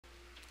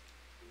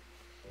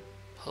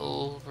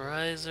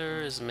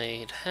Pulverizer is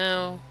made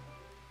how?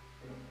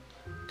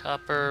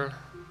 Copper,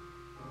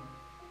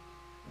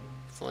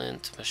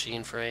 flint,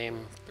 machine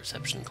frame,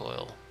 perception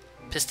coil,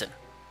 piston.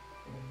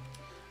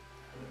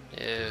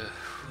 Ew.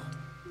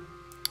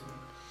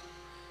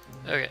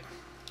 Okay.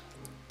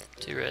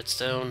 2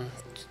 redstone,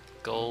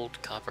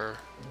 gold, copper.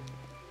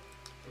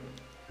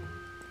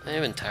 I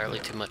have entirely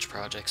too much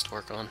projects to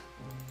work on.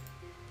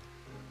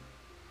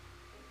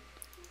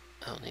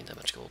 I don't need that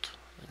much gold.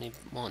 I need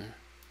 1.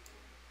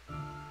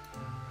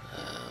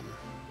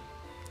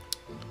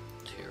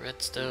 2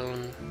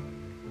 redstone.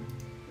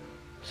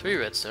 3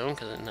 redstone,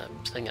 because I'm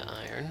not thing of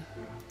iron.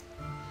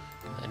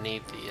 I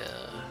need the,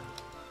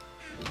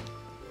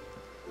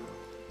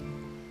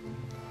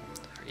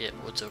 forget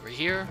what's over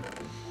here.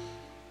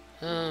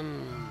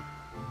 1,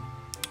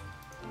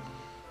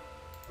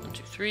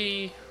 2,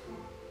 3.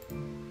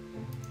 1,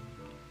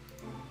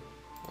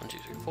 2,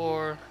 3,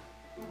 4.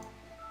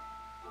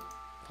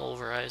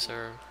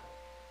 Pulverizer.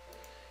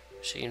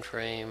 Machine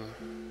frame.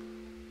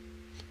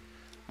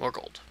 More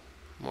gold.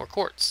 More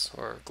quartz,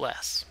 or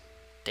glass.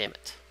 Damn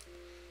it.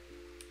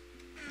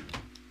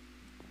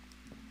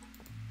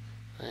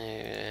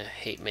 I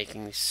hate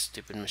making these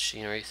stupid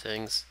machinery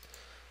things.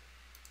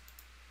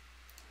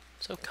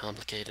 So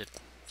complicated.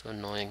 So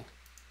annoying.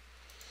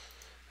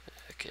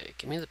 Okay,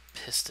 give me the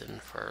piston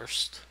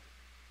first.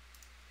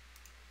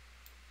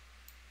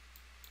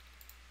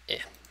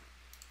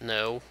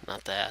 No,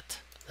 not that.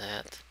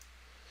 That.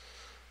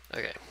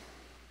 Okay.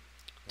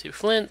 2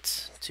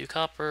 flint, 2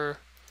 copper,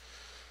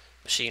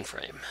 machine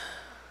frame.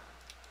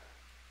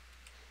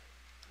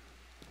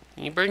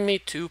 Can you bring me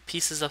 2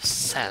 pieces of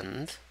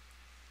sand?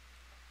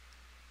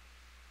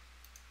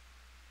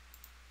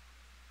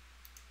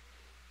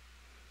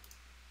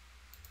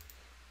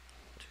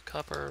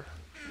 Copper.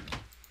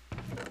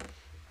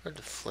 Where'd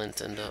the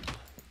flint end up?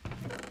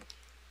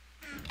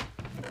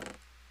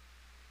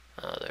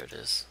 Oh, there it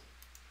is.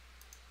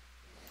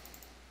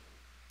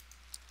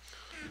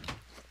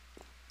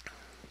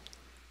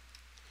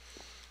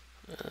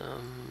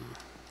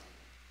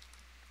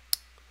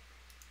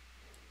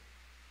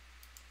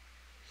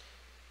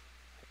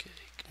 Okay,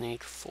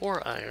 need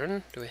 4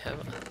 iron. Do we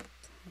have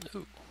a...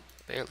 Ooh,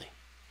 barely.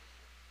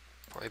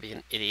 Probably be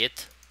an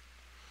idiot.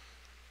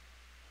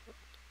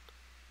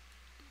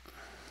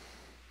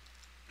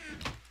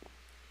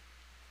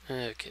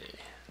 Okay.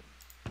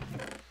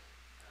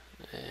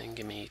 And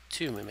give me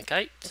 2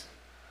 mimicite.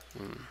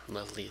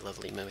 Lovely,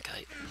 lovely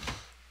mimicite.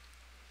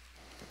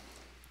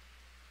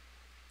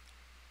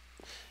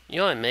 You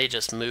know, I may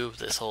just move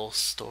this whole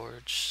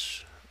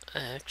storage.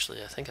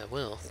 Actually, I think I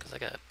will, because I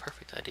got a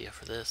perfect idea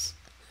for this.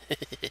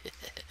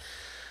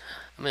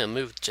 I'm going to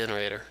move the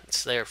generator.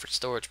 It's there for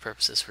storage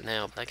purposes for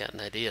now, but I got an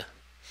idea.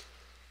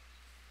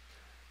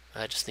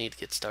 I just need to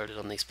get started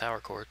on these power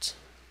cords.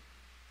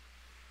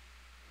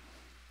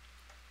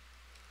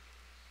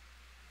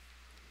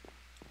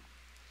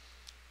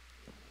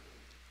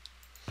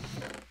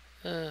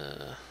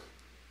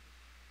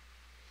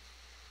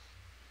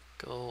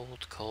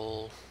 Gold,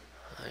 coal,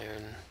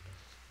 iron,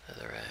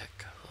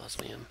 netherrack,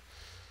 osmium,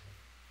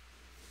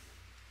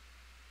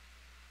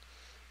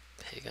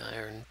 pig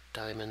iron,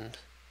 diamond.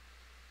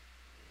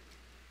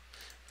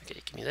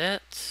 Okay, give me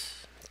that.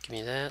 Give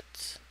me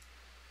that.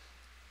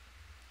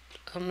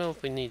 I don't know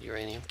if we need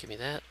uranium. Give me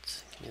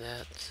that. Give me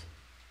that.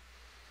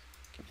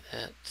 Give me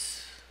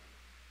that.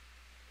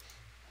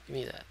 Give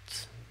me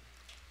that.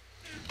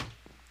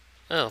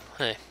 Oh,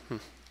 hey.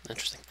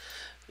 Interesting.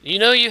 You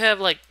know you have,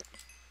 like,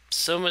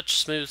 so much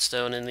smooth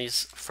stone in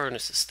these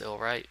furnaces still,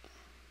 right?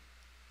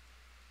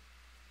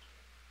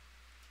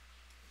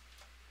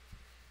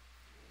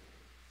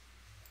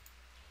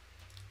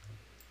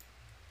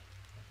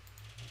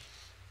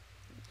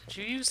 Did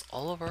you use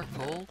all of our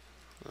coal?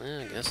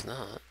 I guess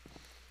not.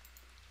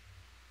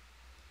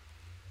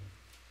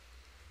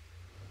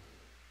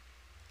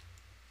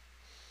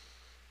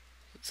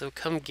 So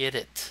come get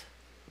it.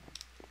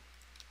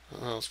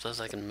 Well, I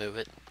suppose I can move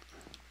it.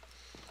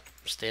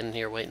 I'm standing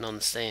here waiting on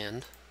the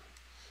sand.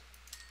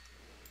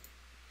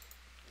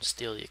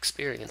 Steal the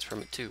experience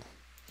from it too.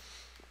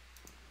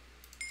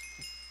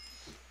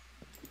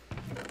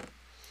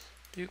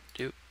 Doop,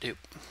 doop, doop,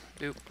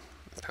 doop.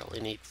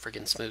 Probably need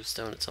friggin' smooth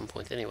stone at some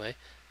point anyway.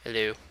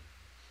 Hello.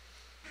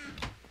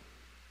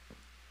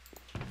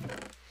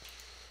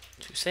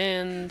 2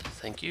 sand,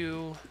 thank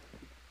you.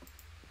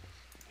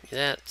 Give me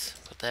that,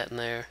 put that in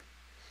there.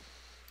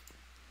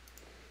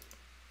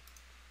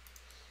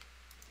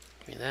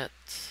 Give me that.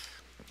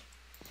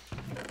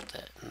 Put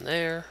that in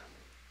there.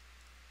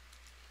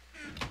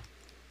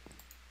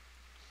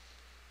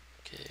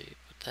 Okay,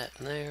 put that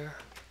in there.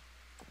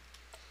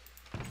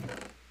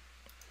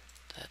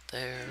 That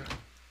there.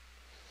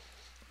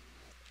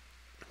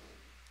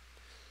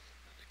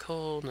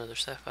 Coal, another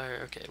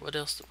sapphire. Okay, what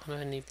else? What do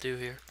I need to do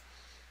here?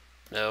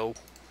 No.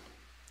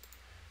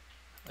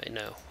 Wait,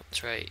 no.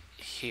 It's right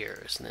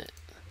here, isn't it?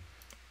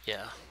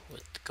 Yeah,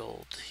 with the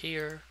gold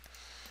here.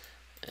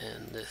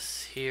 And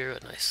this here.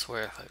 And I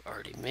swear if I've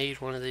already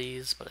made one of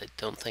these, but I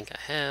don't think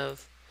I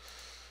have.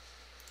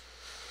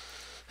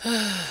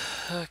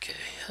 Okay,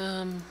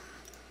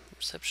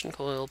 reception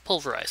coil,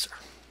 pulverizer.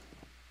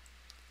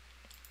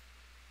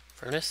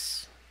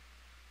 Furnace.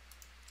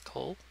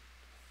 Coal.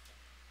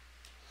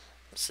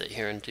 Sit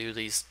here and do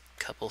these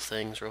couple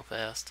things real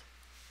fast.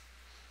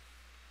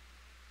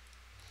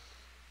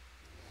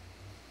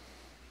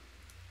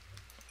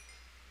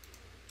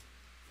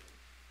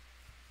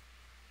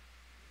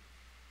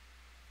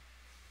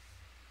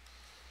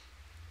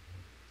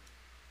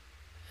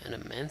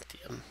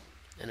 Adamantium.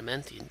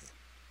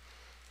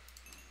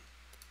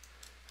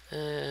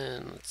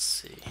 And let's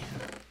see.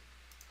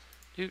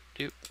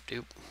 Doop.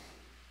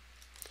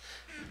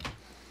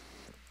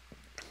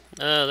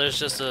 There's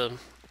just a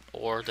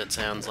ore that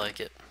sounds like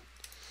it.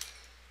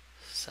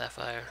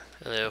 Sapphire.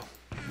 Hello.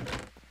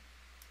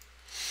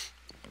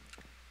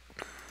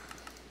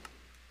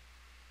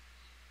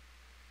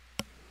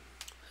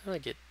 How do I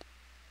get...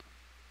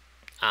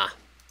 Ah.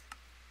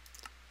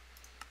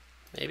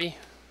 Maybe?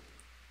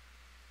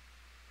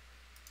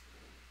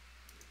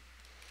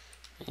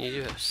 You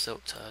do have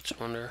silk touch,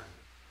 I wonder.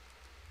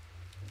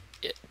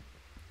 Yeah.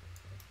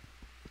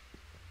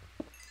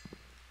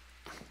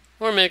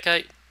 Or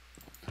midkite.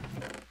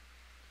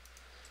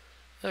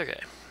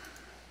 Okay.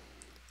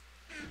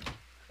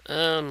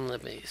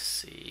 Let me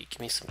see. Give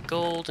me some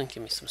gold and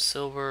give me some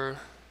silver.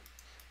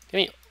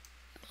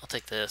 I'll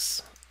take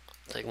this.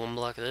 I'll take 1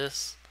 block of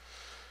this.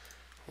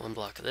 1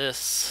 block of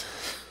this.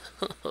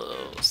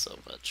 Oh, so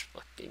much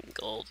fucking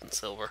gold and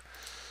silver.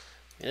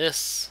 Give me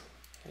this.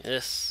 Give me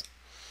this.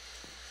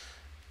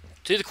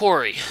 To the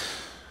quarry,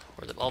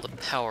 where all the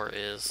power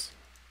is.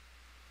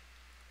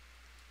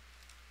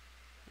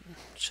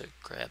 Should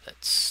grab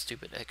that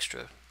stupid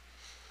extra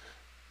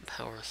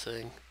power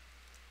thing.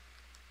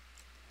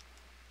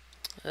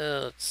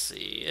 Let's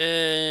see,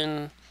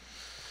 and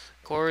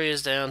quarry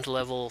is down to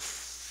level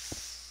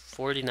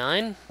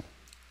 49.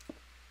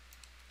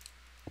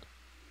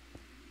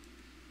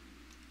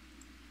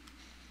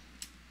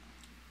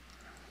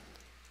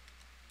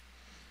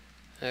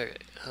 Okay,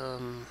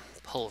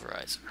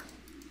 pulverizer.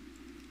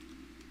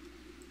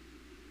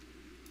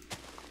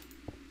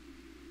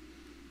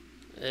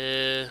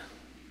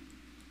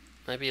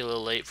 Might be a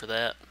little late for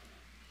that.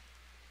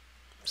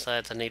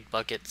 Besides, I need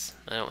buckets.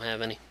 I don't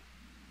have any.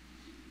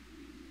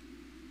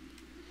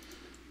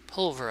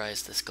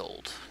 Pulverize this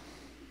gold.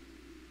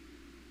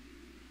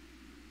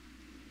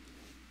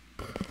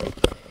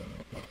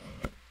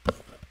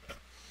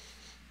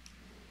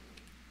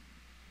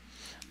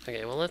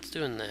 Okay, well, let's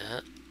doing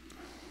that.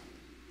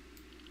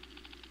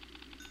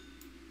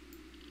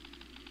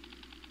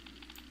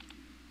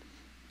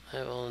 I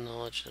have all the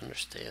knowledge to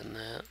understand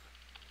that.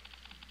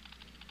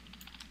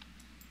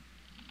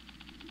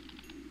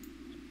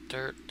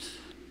 Dirt.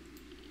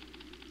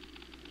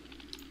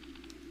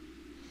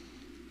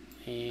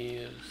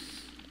 Use.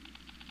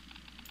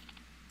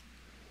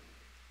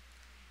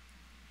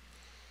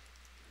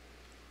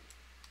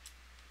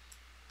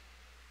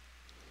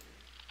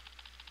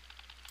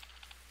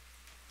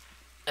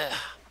 Ow.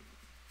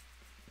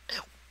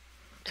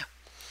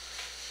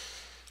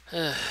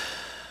 Ow.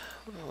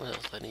 What else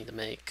do I need to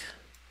make?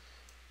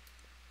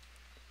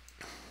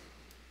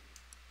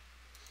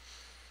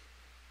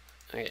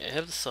 Okay, I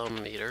have the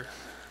sum meter.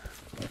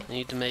 I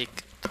need to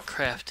make the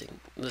crafting,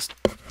 this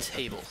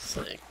table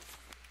thing.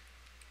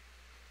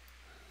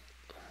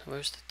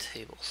 Where's the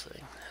table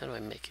thing? How do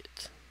I make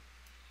it?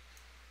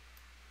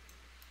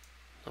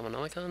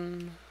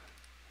 Nomonomicon?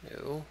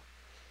 No.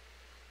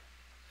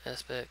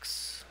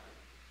 Aspects.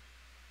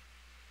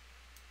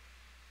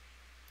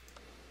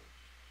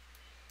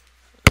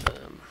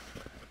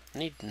 I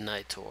need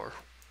Nitor.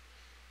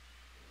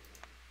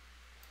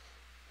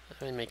 How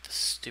do I make the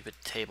stupid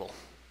table?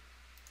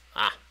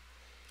 Ah.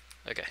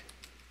 Okay.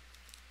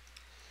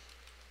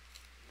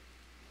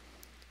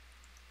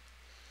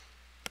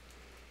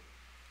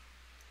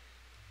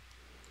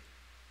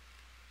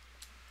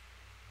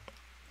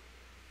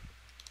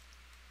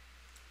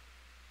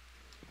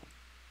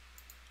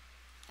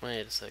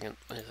 Wait a second.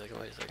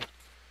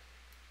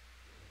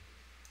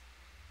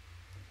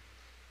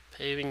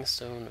 Paving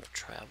stone of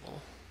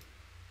travel.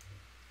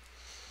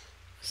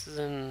 This is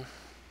in...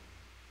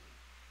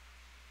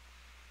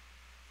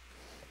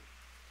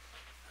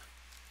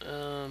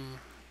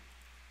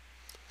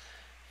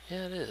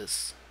 Yeah, it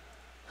is.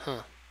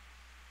 Huh.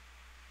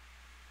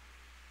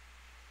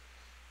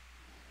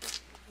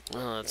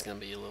 Well, that's gonna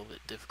be a little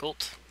bit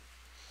difficult.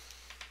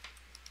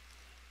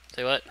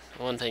 Say what?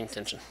 I wasn't paying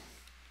attention.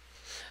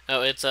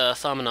 Oh, it's a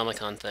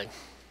Thaumonomicon thing.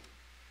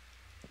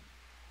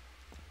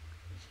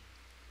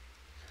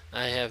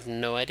 I have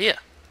no idea,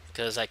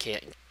 because I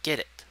can't get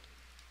it.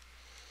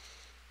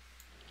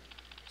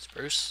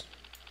 Spruce?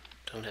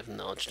 Don't have the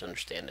knowledge to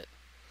understand it.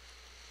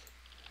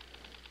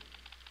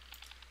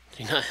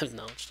 Do not have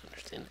knowledge to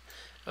understand it.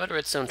 How about a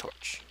redstone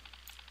torch?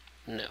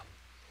 No.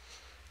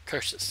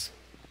 Curses.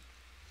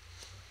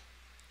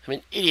 I'm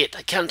an idiot.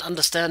 I can't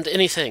understand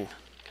anything.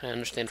 Can I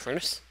understand a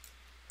furnace?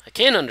 I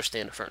can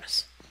understand a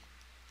furnace.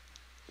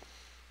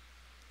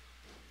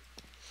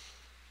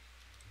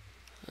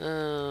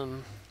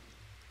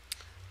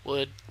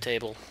 Wood,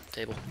 table,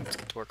 table. Let's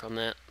get to work on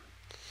that.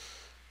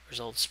 Where's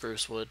all the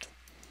spruce wood?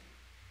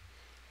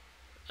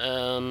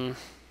 Hmm.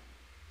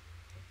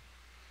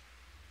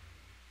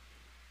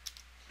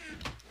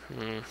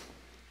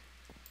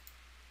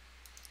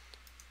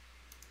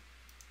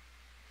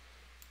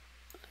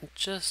 It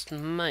just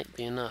might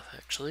be enough,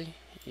 actually.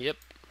 Yep.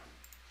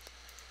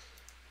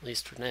 At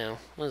least for now.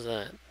 What is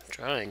that?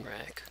 Drying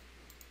rack.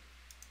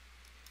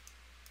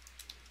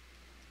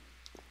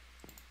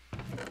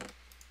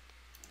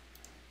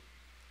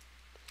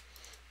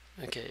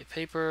 Okay,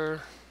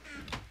 paper.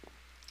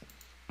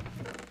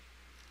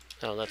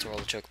 Oh, that's where all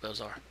the chocobos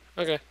are.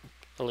 Okay,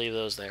 I'll leave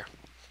those there.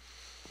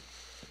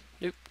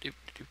 Doop, doop,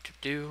 doop,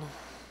 doop, doop.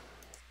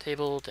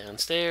 Table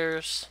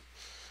downstairs,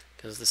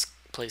 because this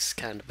place is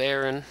kind of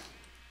barren.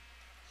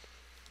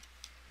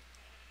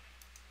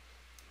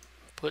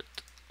 Put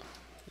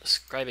the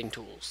scribing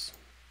tools.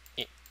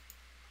 Yeah.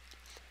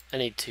 I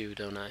need 2,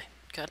 don't I?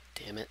 God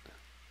damn it.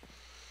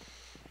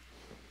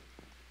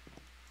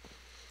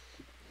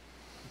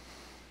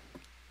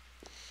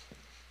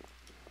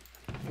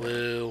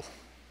 Woo.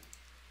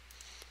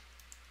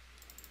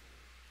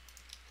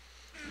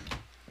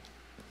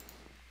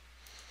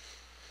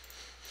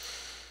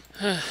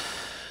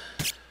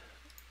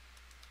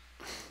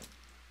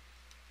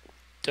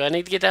 Do I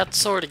need to get out the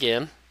sword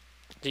again?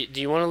 Do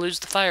you want to lose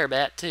the fire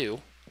bat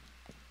too?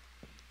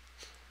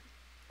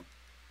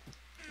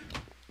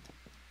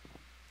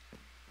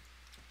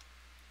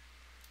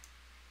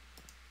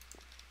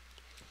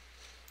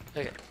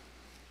 Okay.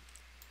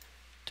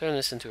 Turn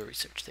this into a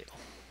research table.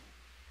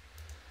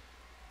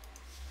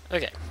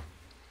 Okay.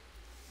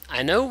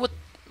 I know what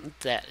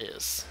that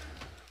is.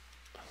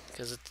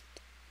 Because it's...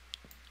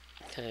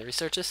 Can I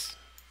research this?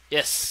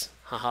 Yes.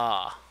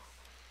 Haha.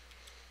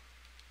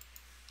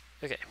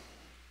 Okay.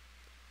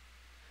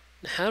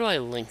 Now how do I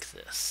link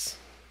this?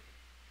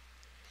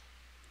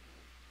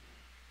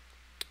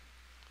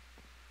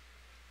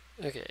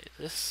 Okay,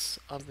 this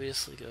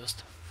obviously goes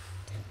to...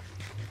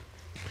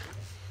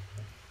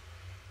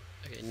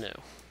 Okay, no.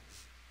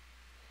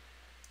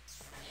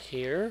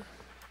 Here.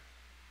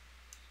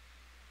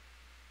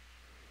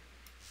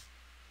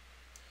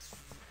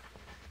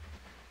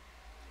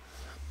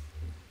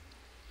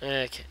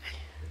 Okay.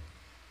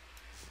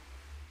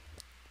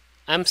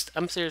 I'm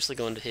seriously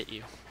going to hit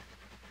you.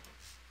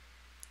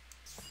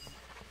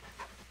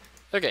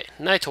 Okay,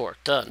 Nitor,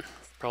 done.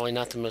 Probably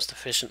not the most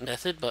efficient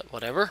method, but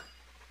whatever.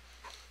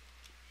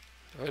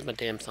 Where's my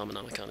damn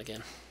Thaumonomicon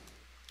again?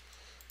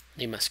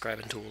 Need my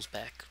scribing tools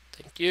back.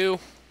 Thank you.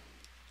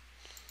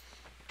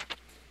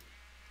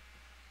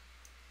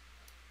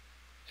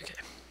 Okay.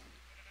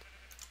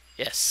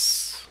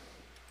 Yes.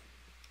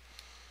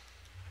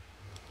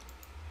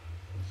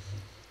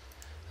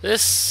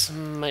 This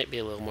might be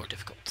a little more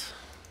difficult.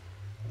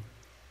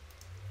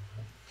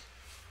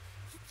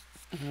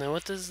 Now,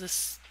 what does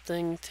this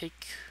thing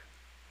take?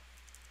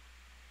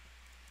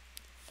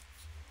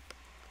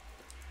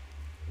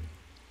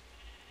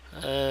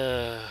 Okay.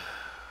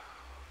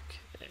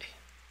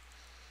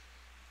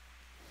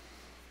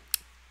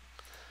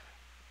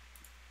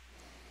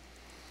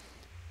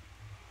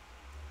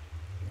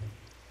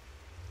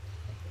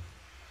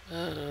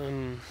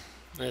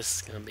 This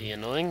is gonna be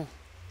annoying.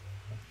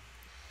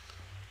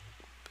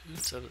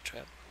 Boots of the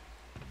travel.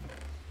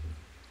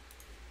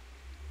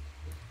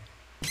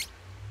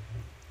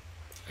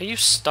 Are you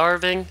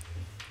starving?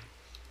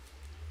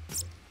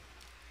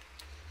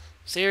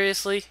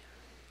 Seriously?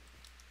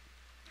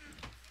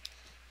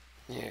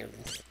 Yeah.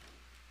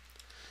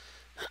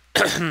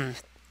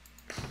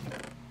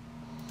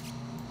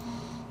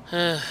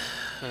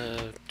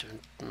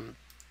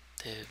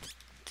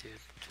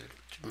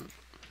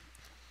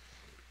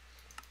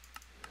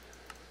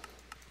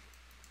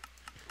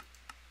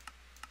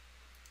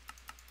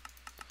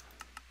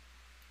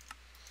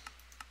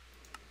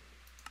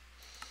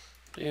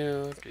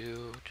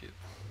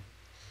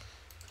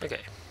 Okay.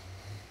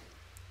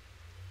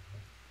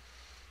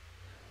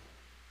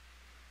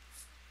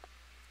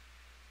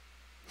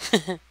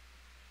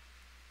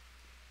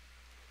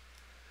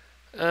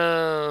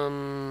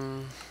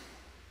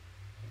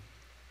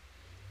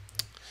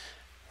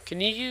 Can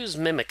you use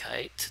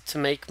Mimikite to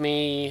make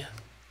me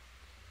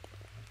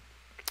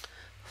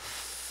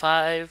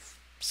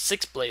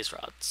 6 blaze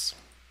rods?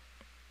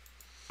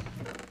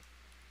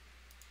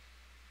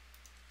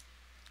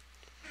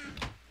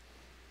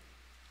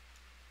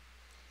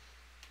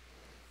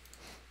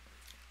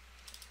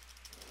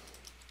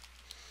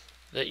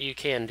 That you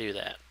can do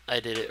that. I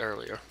did it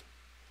earlier.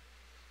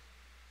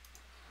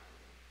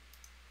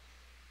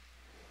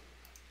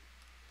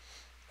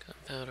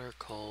 Gunpowder,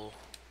 coal.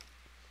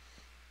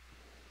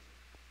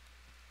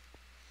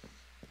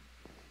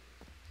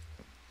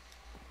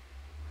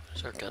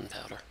 There's our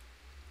gunpowder.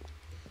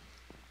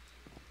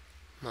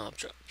 Mob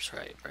drops,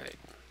 right.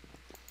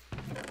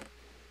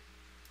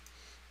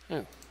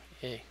 Oh,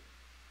 yay.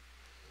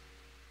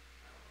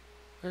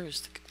 Where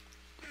is the...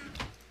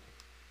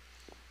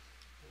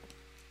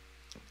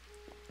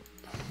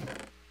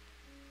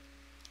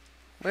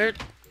 Where...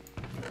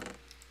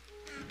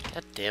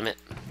 God damn it.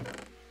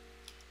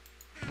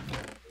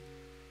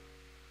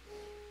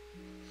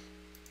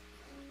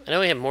 I know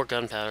we have more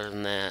gunpowder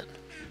than that.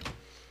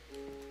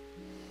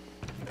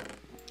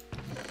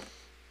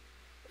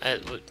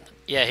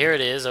 Yeah, here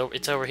it is.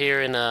 It's over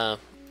here in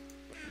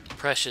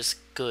precious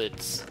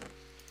goods.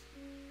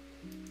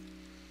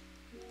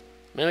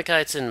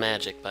 Mimikite's in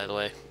magic, by the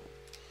way.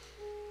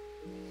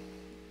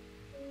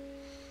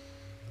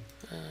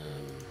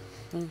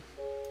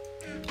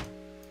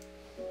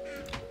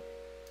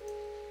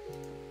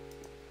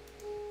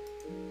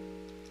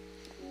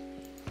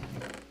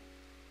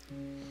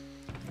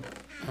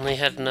 Only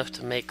had enough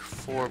to make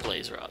 4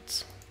 blaze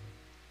rods.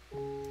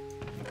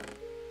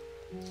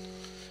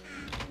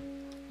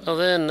 Well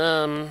then,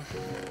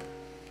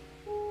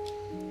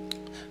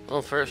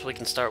 well, first we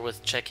can start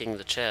with checking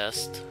the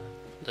chest.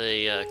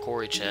 The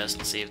quarry chest,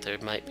 to see if there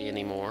might be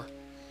any more.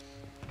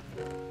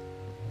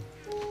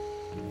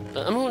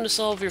 But I'm going to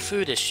solve your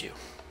food issue.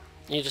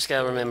 You just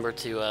gotta remember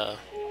to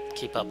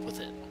keep up with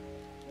it.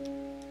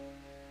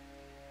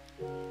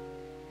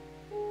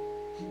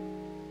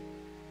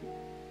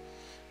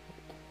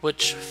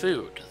 Which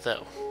food,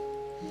 though?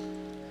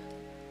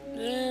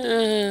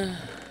 No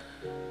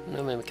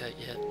mimikite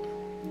yet.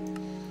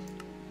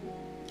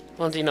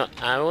 Well, do you know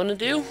what I want to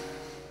do?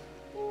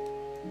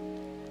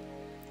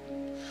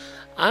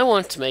 I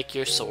want to make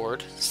your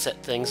sword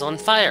set things on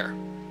fire.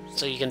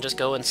 So you can just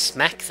go and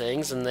smack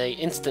things and they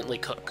instantly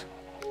cook.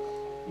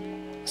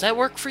 Does that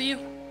work for you?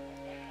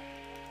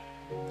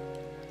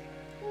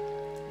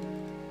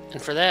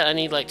 And for that, I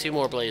need like 2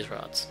 more blaze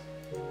rods.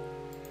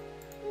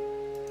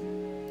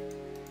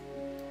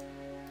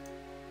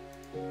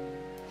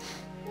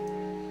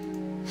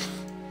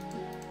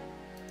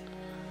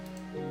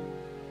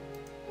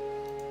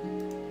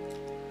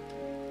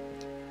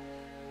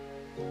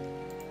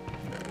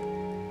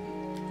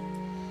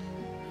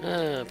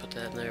 Put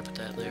that in there, put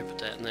that in there, put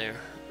that in there.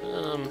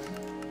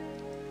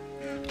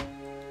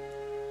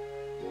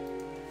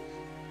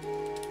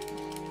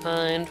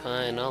 Fine,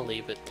 fine, I'll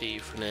leave it be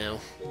for now.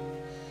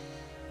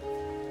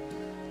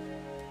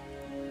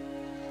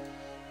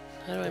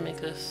 How do I make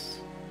this?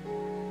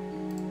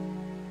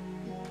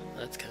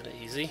 That's kind of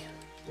easy.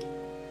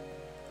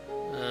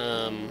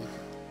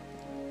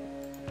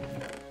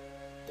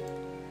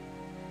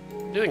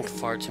 Doing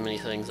far too many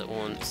things at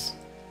once.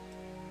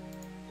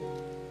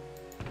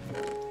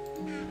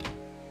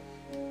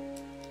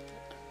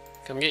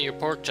 Come get your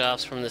pork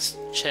chops from this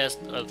chest,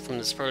 from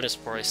this furnace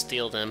before I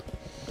steal them.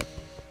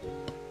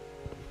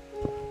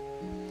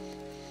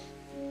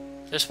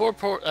 There's 4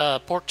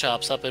 pork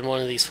chops up in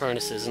one of these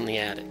furnaces in the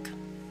attic.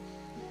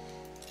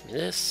 Give me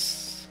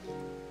this.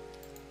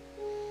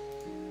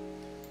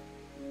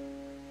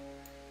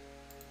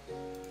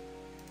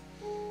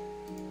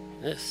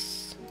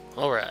 This.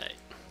 Alright.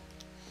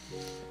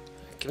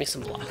 Give me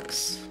some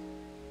blocks.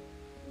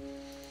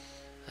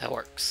 That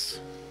works.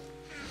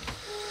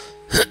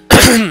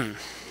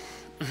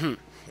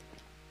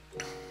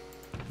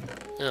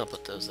 I'll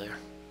put those there.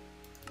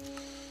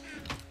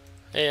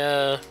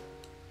 Hey,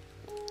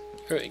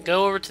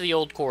 go over to the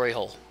old quarry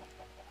hole.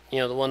 You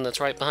know, the one that's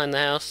right behind the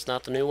house,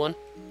 not the new one.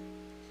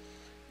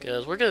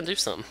 Because we're gonna do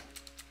something.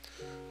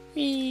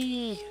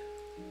 Whee!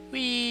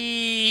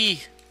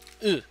 Whee!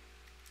 Ugh.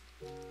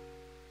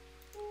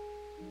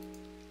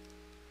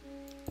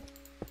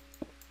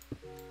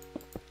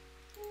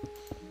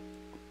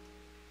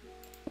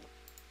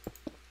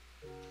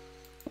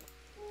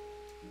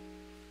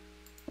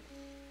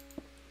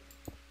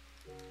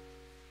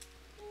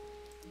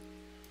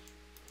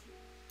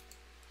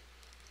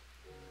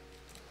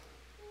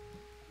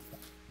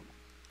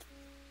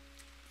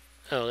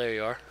 Oh, there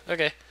you are.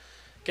 Okay.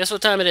 Guess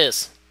what time it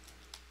is?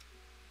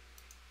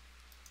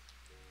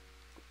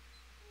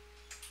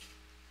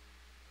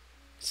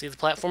 See the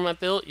platform I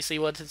built? You see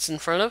what it's in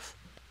front of?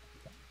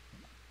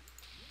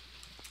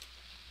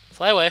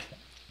 Fly away.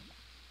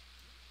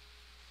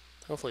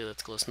 Hopefully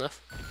that's close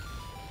enough.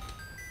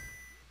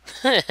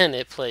 And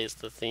it plays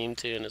the theme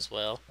tune as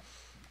well.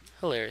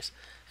 Hilarious.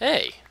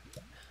 Hey!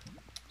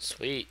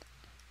 Sweet.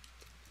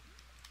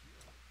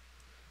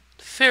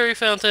 Fairy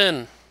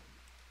fountain!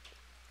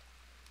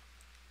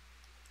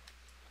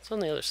 It's on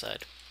the other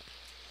side.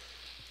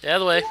 Get out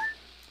of the way.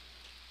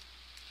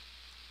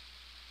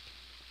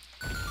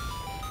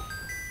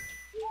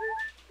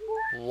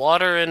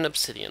 Water and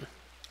obsidian.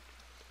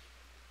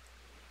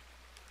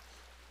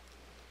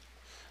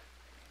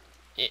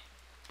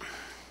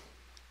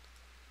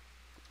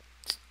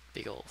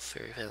 Big old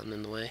fairy fountain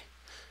in the way.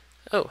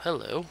 Oh,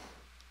 hello.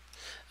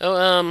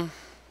 Oh,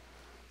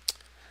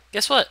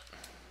 guess what?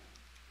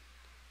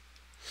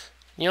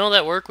 You know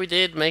that work we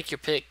did, make your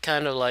pick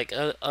kind of like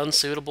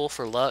unsuitable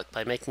for luck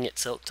by making it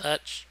silk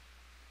touch?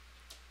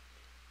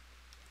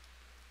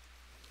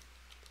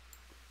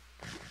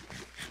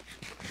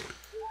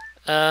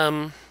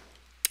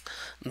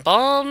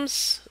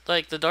 Bombs,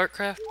 like the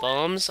Darkcraft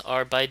bombs,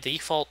 are by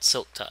default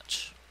silk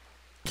touch.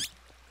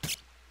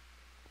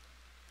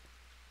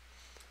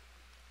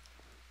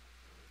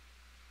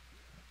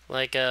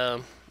 Like,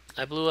 I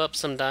blew up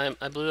some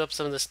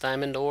of this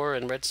diamond ore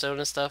and redstone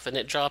and stuff, and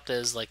it dropped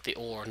as like the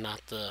ore,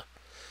 not the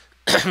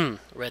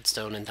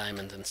redstone and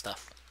diamond and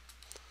stuff.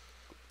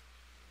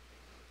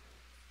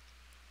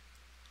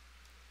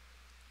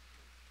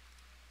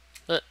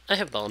 But I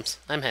have bombs.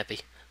 I'm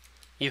happy.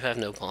 You have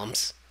no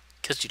bombs.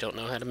 Because you don't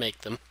know how to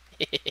make them.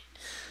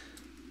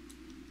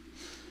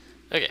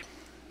 Okay.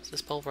 Is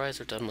this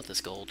pulverizer done with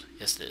this gold?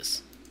 Yes, it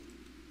is.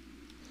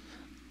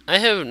 I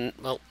have,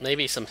 well,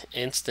 maybe some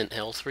instant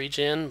health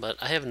regen, but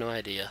I have no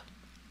idea.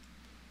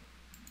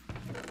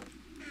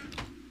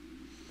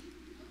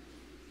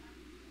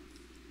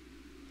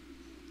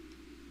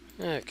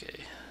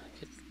 Okay.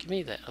 Give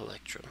me that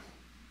electrum.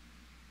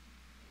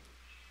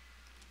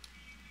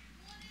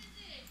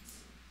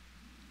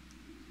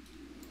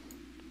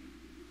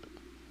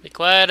 Be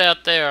quiet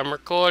out there, I'm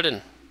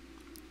recording.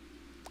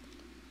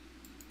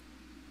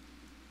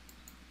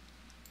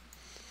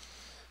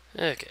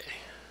 Okay.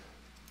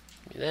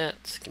 Give me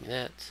that, give me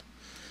that.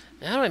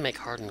 Now how do I make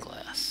hardened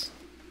glass?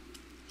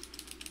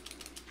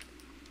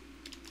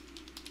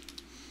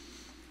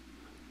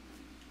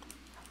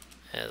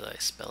 As I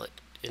spell it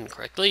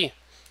incorrectly.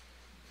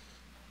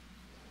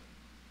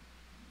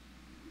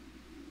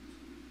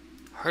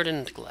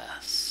 Hardened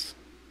glass.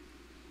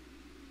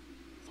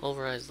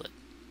 Pulverized lead.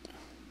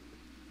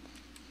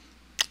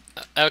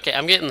 Okay,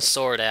 I'm getting the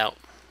sword out.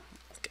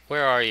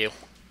 Where are you?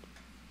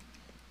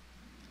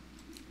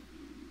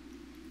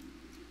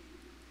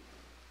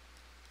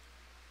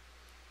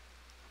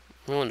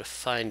 I want to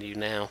find you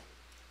now.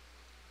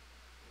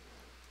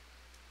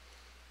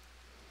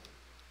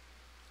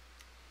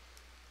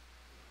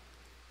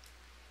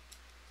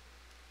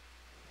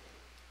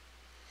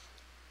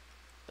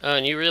 Oh,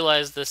 and you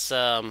realize this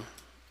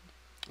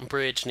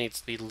bridge needs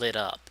to be lit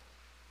up.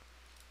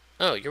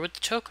 Oh, you're with the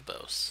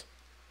chocobos.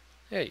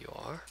 There you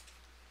are.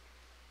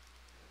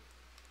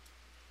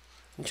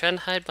 I'm trying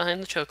to hide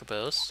behind the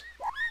chocobos.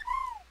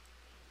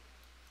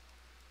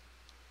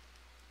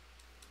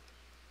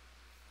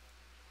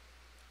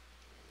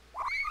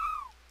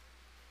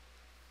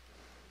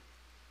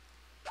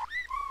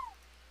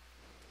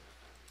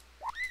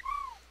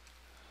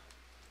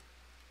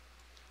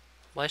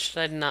 Why should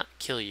I not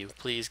kill you?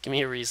 Please, give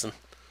me a reason.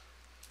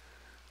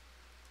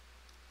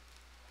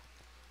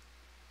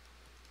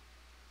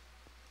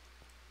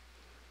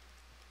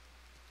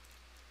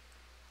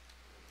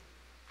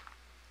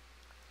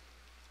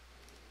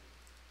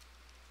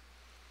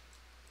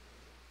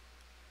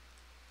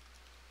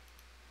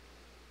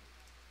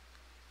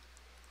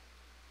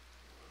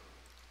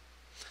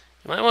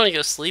 You might want to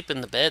go sleep in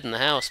the bed in the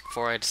house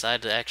before I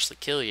decide to actually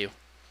kill you.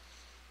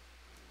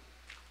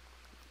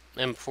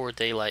 And before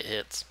daylight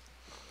hits.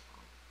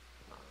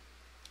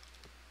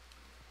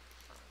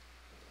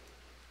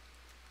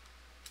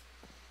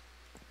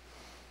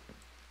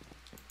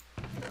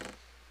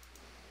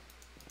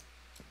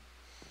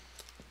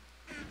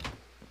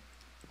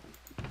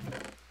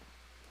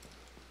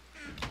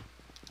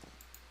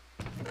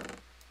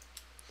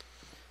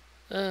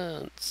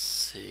 Let's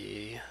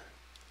see.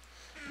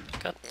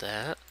 Got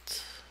that.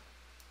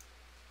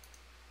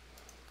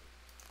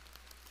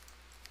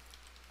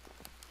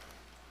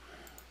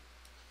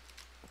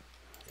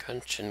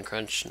 Crunch and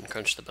crunch and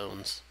crunch the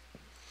bones.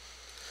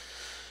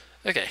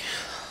 Okay.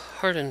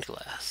 Hardened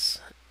glass.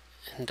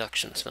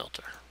 Induction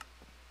smelter.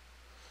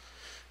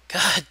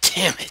 God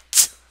damn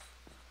it!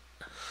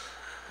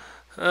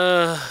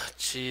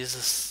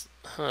 Jesus.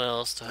 What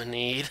else do I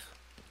need?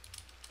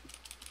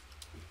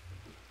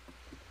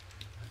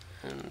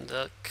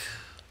 Induct.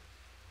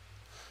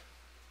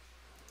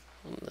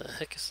 What the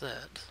heck is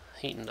that?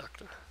 Heat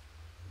inductor.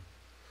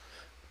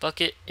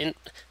 Bucket in.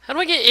 How do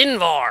I get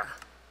Invar?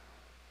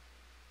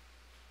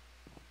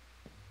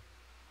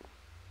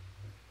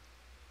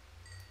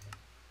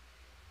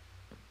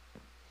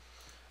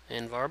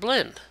 Invar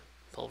blend.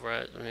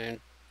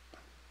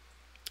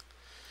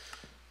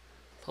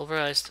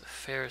 Pulverized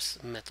ferrous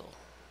metal.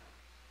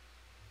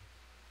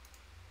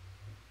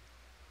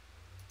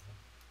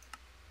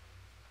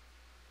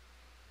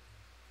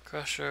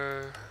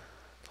 Crusher.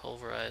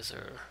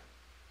 Pulverizer.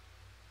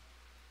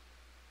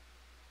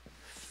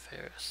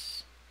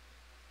 Ferrous.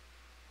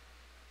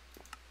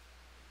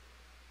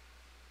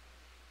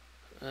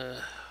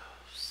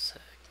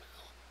 Sag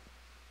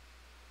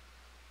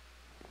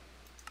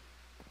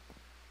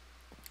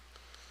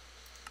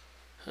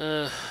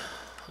metal.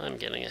 I'm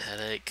getting a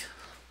headache.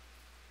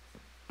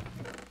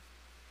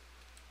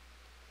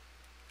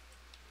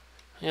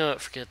 You know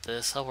what, forget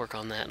this. I'll work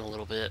on that in a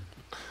little bit.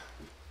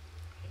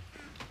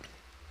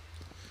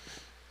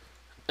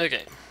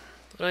 Okay,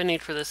 what do I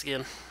need for this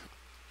again?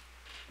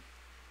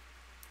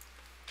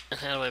 And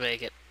how do I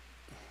make it?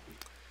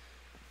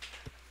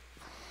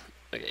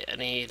 Okay, I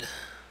need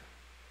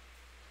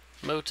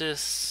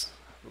Motus,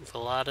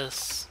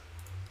 Volatus,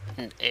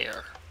 and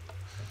air.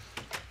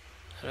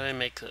 How do I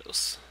make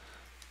those?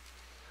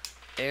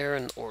 Air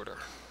and order.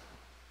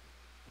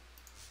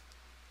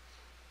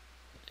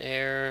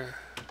 Air,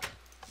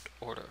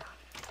 order.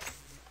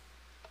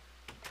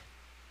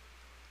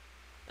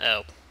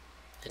 Oh,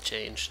 it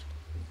changed.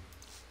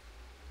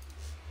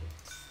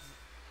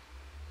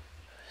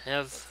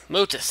 Have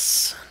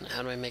Motus. Now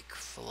how do I make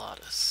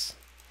Volatus?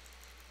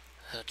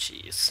 Oh,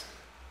 jeez.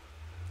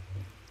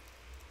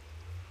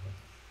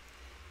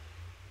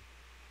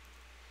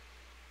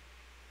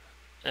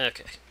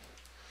 Okay.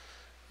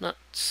 Not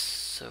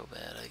so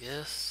bad, I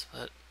guess,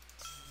 but...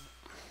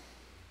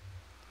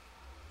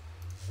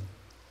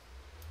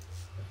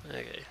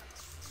 Okay.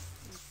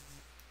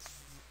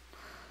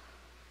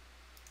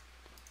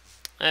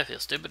 I feel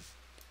stupid.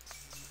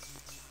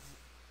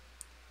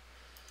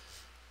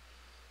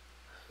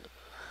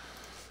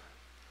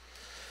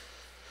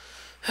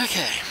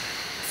 Okay.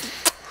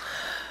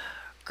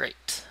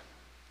 Great.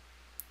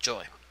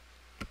 Joy.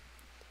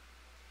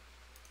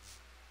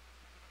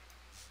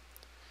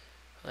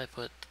 I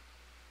put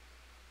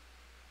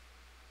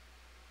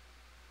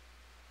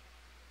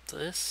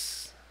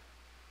this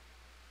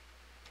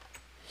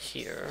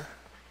here,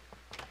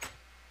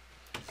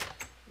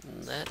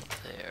 and that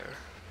there,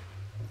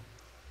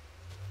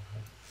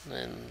 and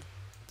then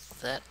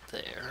that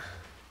there.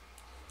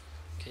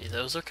 Okay,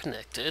 those are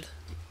connected.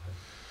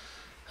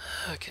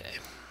 Okay.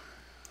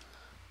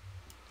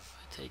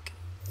 I take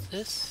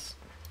this,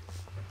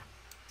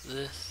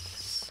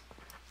 this,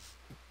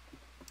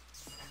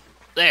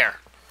 there!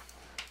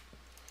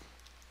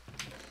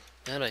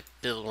 How do I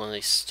build one of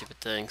these stupid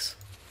things?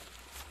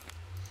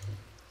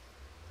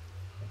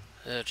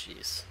 Oh,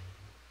 jeez.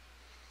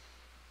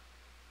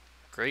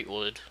 Great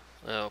wood.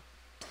 Oh.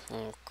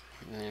 Oh,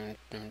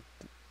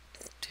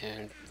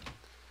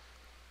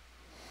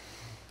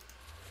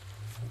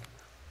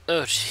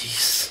 oh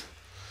jeez.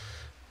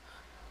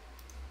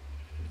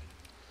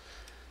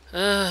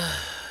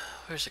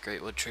 Where's the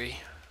great wood tree?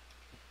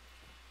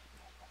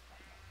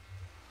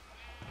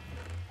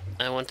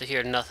 I want to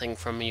hear nothing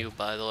from you,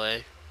 by the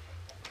way.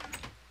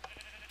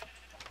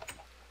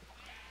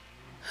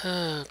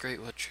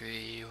 Great wood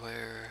tree,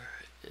 where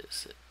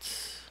is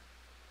it?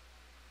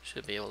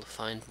 Should be able to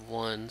find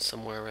one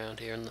somewhere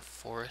around here in the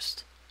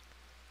forest.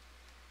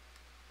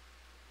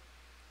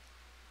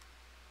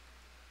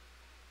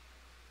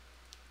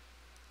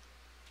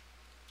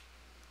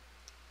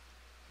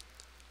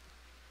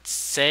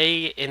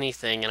 Say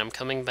anything and I'm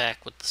coming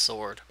back with the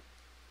sword.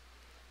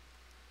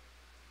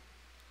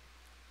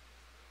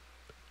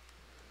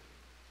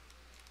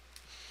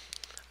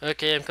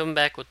 Okay, I'm coming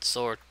back with the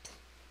sword.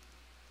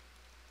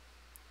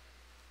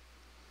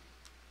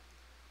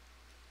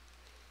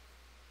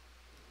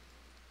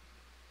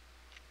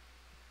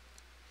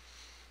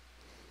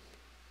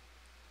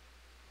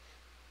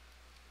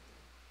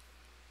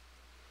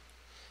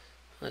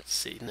 Let's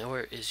see, now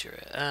where is your...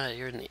 Ah,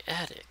 you're in the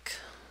attic.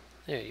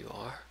 There you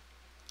are.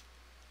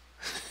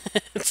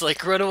 It's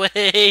like, run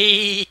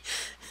away!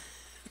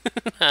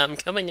 I'm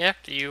coming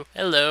after you.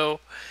 Hello.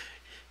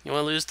 You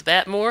want to lose the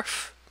bat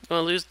morph?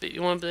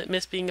 You want to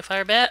miss being a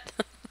fire bat?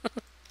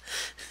 Come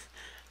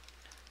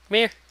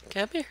here.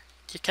 Come here.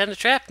 You're kind of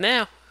trapped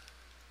now.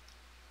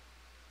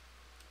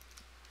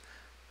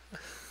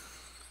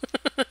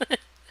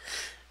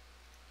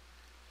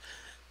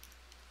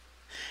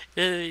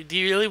 Do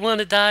you really want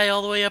to die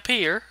all the way up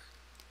here?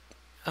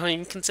 I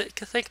mean, can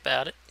think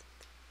about it.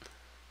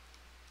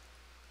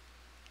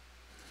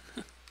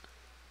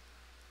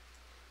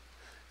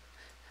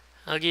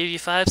 I'll give you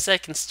 5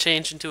 seconds to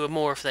change into a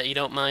morph that you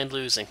don't mind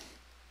losing.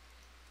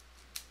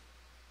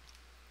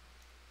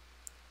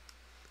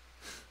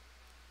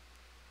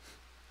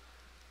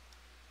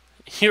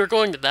 You're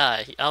going to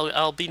die.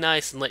 I'll be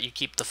nice and let you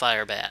keep the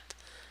fire bat.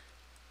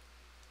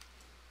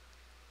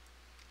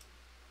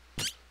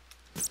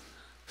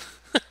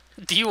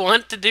 Do you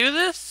want to do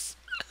this?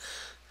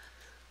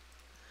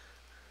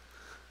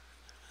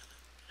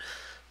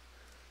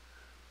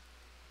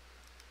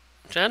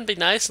 I'm trying to be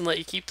nice and let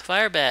you keep the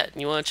fire bat.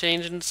 You want to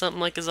change into something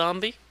like a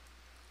zombie?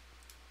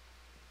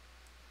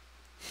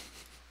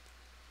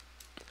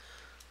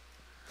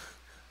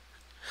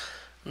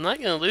 I'm not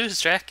going to lose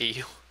track of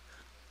you.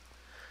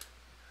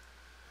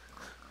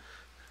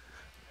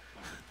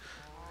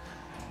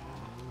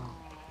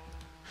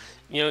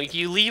 You know,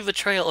 you leave a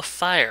trail of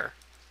fire.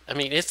 I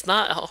mean, it's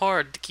not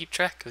hard to keep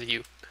track of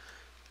you.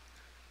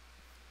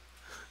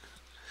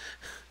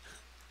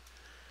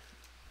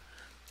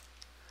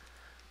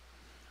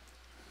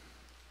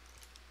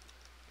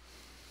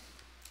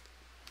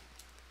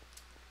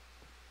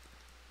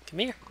 Come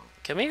here.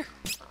 Come here.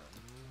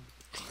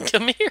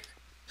 Come here.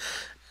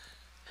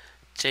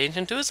 Change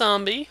into a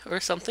zombie or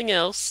something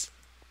else.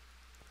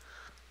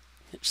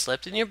 You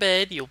slept in your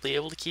bed, you'll be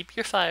able to keep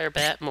your fire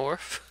bat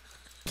morph.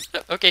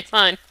 Okay,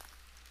 fine.